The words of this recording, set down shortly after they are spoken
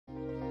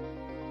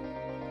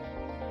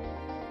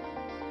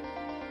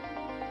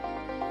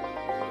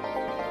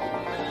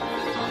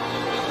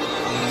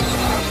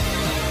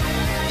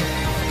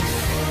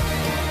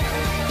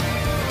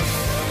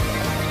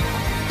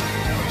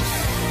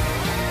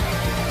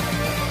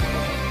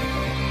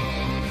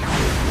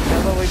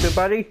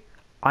everybody,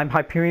 I'm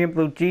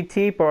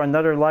Hyperion-Blue-GT for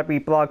another library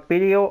blog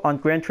video on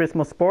Gran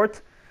Turismo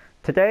Sport.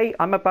 Today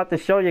I'm about to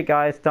show you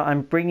guys that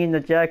I'm bringing the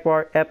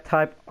Jaguar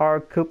F-Type R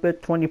Coupe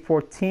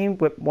 2014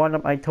 with one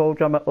of my tow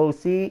drama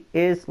OC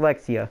is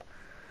Lexia.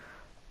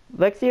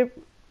 Lexia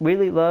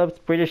really loves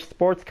British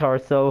sports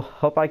cars, so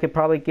hope I could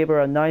probably give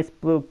her a nice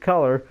blue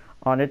color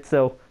on it.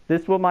 So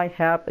this wheel might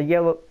have a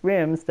yellow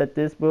rims, that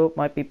this wheel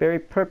might be very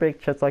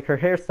perfect just like her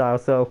hairstyle.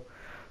 So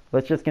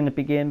let's just gonna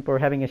begin for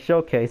having a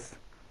showcase.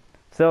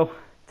 So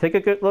take a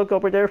good look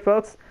over there,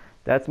 folks.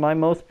 That's my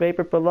most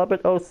favorite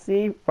beloved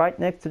OC right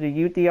next to the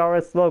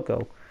UDRS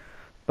logo.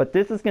 But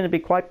this is going to be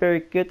quite very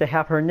good to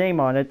have her name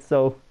on it,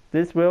 so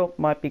this wheel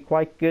might be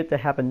quite good to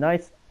have a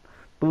nice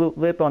blue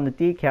lip on the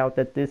decal,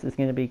 that this is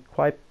going to be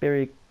quite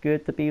very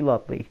good to be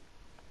lovely.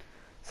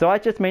 So I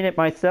just made it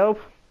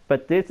myself,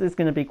 but this is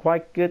going to be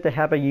quite good to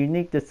have a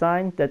unique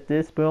design, that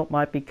this wheel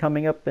might be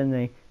coming up in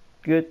a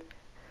good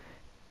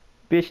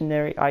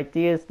visionary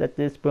ideas, that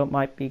this wheel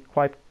might be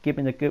quite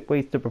given a good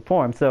ways to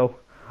perform. So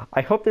I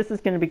hope this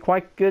is going to be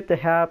quite good to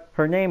have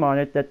her name on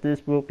it, that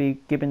this will be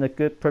given a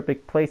good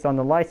perfect place on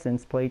the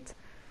license plate.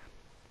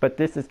 But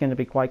this is going to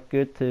be quite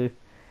good to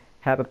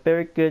have a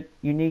very good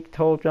unique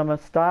tow drama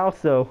style.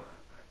 So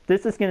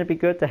this is going to be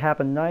good to have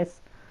a nice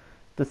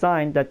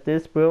design that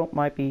this wheel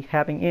might be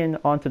having in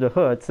onto the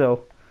hood.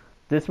 So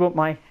this wheel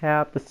might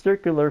have the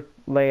circular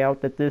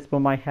layout, that this wheel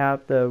might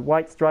have the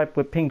white stripe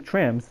with pink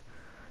trims,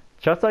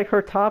 just like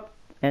her top,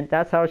 and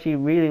that's how she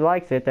really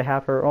likes it, to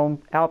have her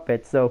own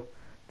outfit. So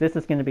this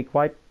is going to be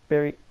quite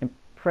very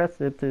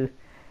impressive to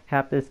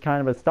have this kind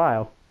of a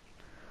style.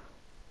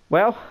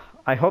 Well,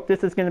 I hope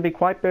this is going to be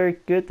quite very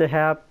good to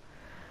have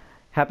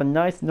a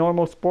nice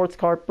normal sports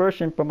car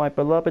version for my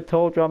beloved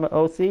tow drama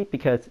OC,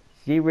 because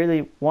she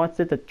really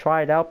wants it to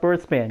try it out for a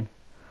spin.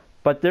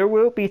 But there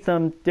will be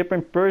some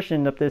different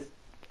version of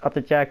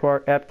the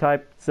Jaguar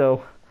F-Type,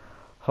 so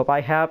hope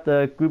I have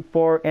the Group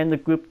 4 and the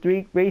Group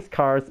 3 race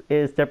cars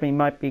is definitely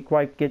might be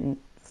quite getting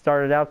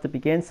started out to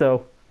begin.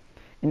 So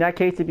in that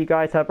case, if you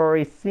guys have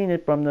already seen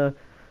it from the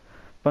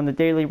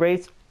daily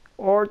race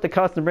or the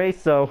custom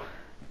race, so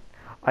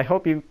I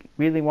hope you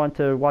really want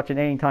to watch it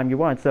anytime you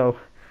want. So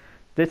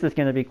this is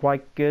going to be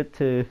quite good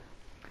to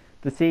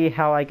see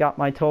how I got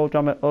my tow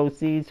drama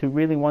OCs who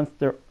really wants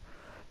their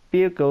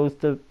vehicles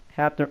to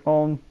have their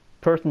own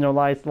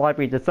personalized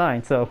livery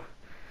design. So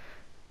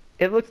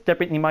it looks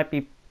definitely might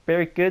be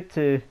very good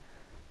to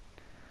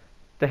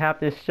have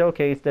this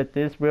showcase, that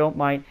this wheel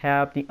might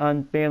have the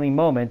unveiling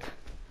moment.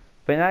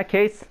 But in that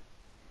case,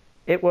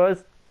 it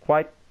was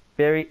quite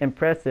very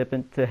impressive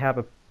and to have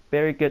a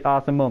very good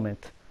awesome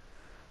moment.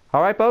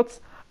 Alright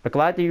folks, I'm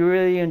glad that you're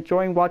really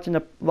enjoying watching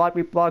the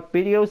library blog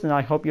videos, and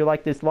I hope you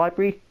like this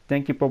library.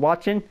 Thank you for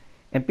watching,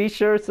 and be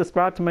sure to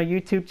subscribe to my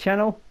YouTube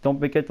channel. Don't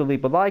forget to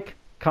leave a like,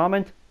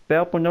 comment,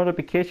 bell for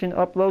notification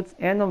uploads,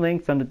 and the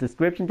links on the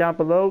description down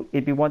below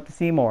if you want to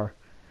see more.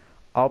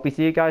 I'll be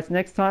seeing you guys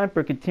next time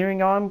for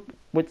continuing on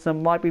with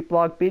some library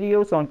blog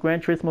videos on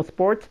Gran Turismo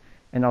Sport,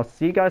 and I'll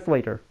see you guys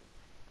later.